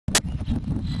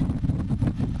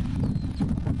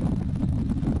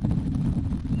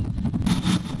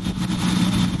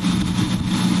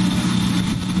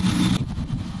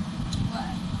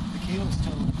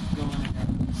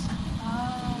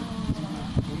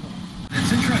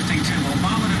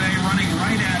Obama today running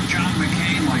right at John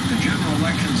McCain like the general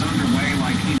election's underway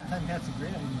like he... I think that's a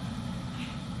great idea.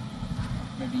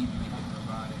 Maybe you can make it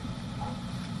robotic.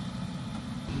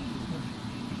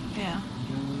 Yeah.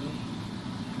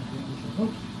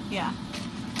 Yeah.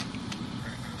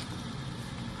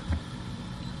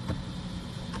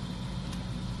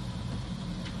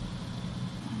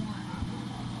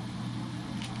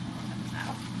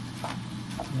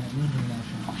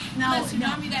 The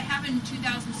tsunami that happened in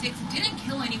 2006 didn't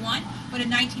kill anyone, but in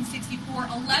 1964,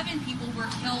 11 people were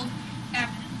killed at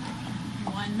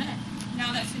 1 minute.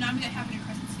 Now that tsunami that happened in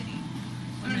Crescent City.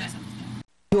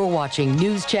 You're watching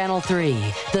News Channel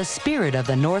 3, the spirit of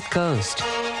the North Coast.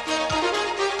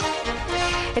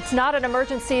 It's not an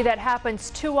emergency that happens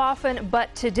too often,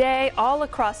 but today, all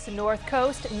across the North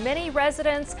Coast, many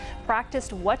residents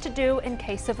practiced what to do in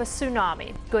case of a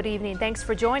tsunami. Good evening. Thanks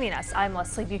for joining us. I'm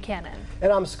Leslie Buchanan.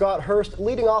 And I'm Scott Hurst.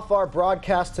 Leading off our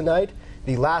broadcast tonight,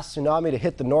 the last tsunami to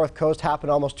hit the North Coast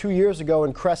happened almost 2 years ago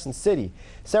in Crescent City.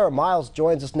 Sarah Miles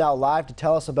joins us now live to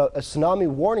tell us about a tsunami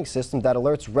warning system that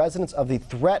alerts residents of the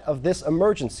threat of this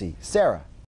emergency. Sarah.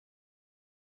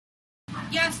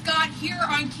 Yes, Scott, here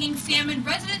on King Salmon,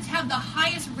 residents have the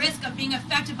highest risk of being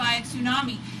affected by a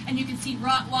tsunami. And you can see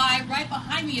why right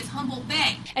behind me is Humboldt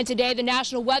Bay. And today, the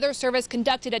National Weather Service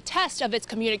conducted a test of its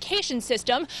communication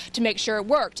system to make sure it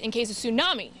worked in case a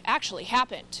tsunami actually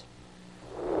happened.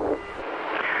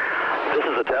 This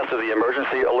is a test of the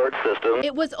emergency alert system.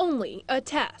 It was only a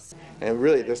test. And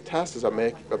really, this test is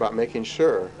about making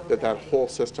sure that that whole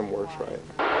system works right.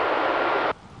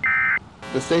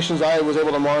 The stations I was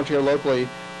able to monitor here locally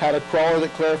had a crawler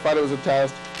that clarified it was a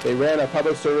test. They ran a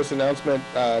public service announcement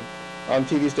on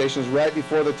TV stations right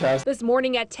before the test. This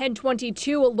morning at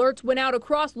 10:22, alerts went out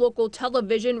across local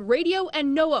television, radio,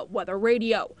 and NOAA weather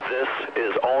radio. This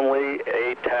is only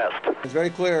a test. It's very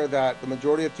clear that the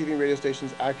majority of TV and radio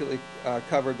stations accurately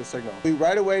covered the signal. We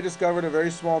right away discovered a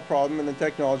very small problem in the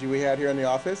technology we had here in the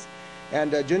office,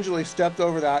 and gingerly stepped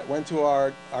over that, went to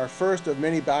our first of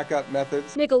many backup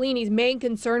methods. Nicolini's main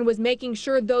concern was making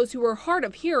sure those who were hard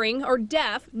of hearing or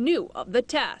deaf knew of the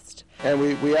test. And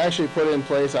we actually put in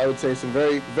place, I would say, some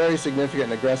very, very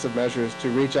significant and aggressive measures to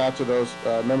reach out to those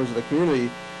members of the community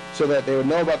so that they would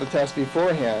know about the test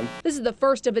beforehand. This is the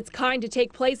first of its kind to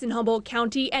take place in Humboldt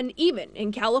County and even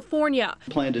in California.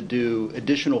 Plan to do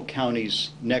additional counties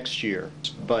next year,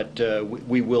 but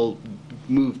we will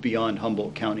move beyond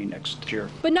Humboldt County next year.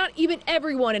 But not even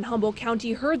everyone in Humboldt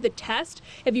County heard the test.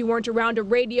 If you weren't around a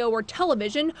radio or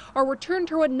television or were turned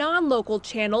to a non-local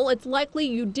channel, it's likely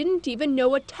you didn't even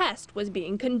know a test was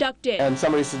being conducted. And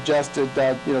somebody suggested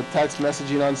text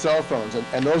messaging on cell phones,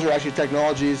 and those are actually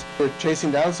technologies. We're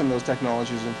chasing down some of those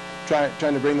technologies and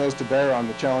trying to bring those to bear on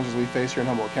the challenges we face here in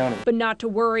Humboldt County. But not to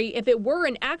worry, if it were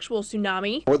an actual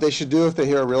tsunami. What they should do if they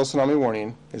hear a real tsunami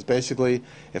warning is basically,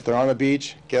 if they're on the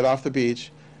beach, get off the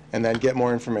beach and then get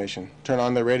more information. Turn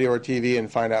on the radio or TV and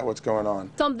find out what's going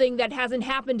on. Something that hasn't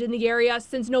happened in the area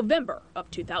since November of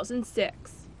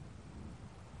 2006.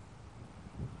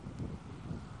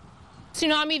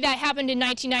 Tsunami that happened in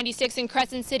 1996 in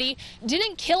Crescent City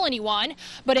didn't kill anyone,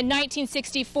 but in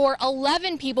 1964,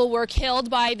 11 people were killed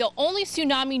by the only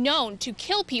tsunami known to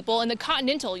kill people in the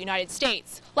continental United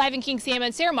States. Live in King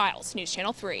Salmon, Sarah Miles, News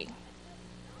Channel 3.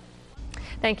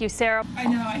 Thank you, Sarah. I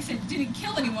know, I said didn't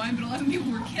kill anyone, but 11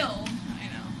 people were killed. I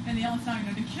know. And the other song,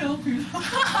 to kill people.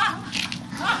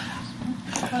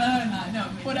 But other than that, no,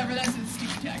 whatever, that's a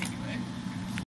stupid text.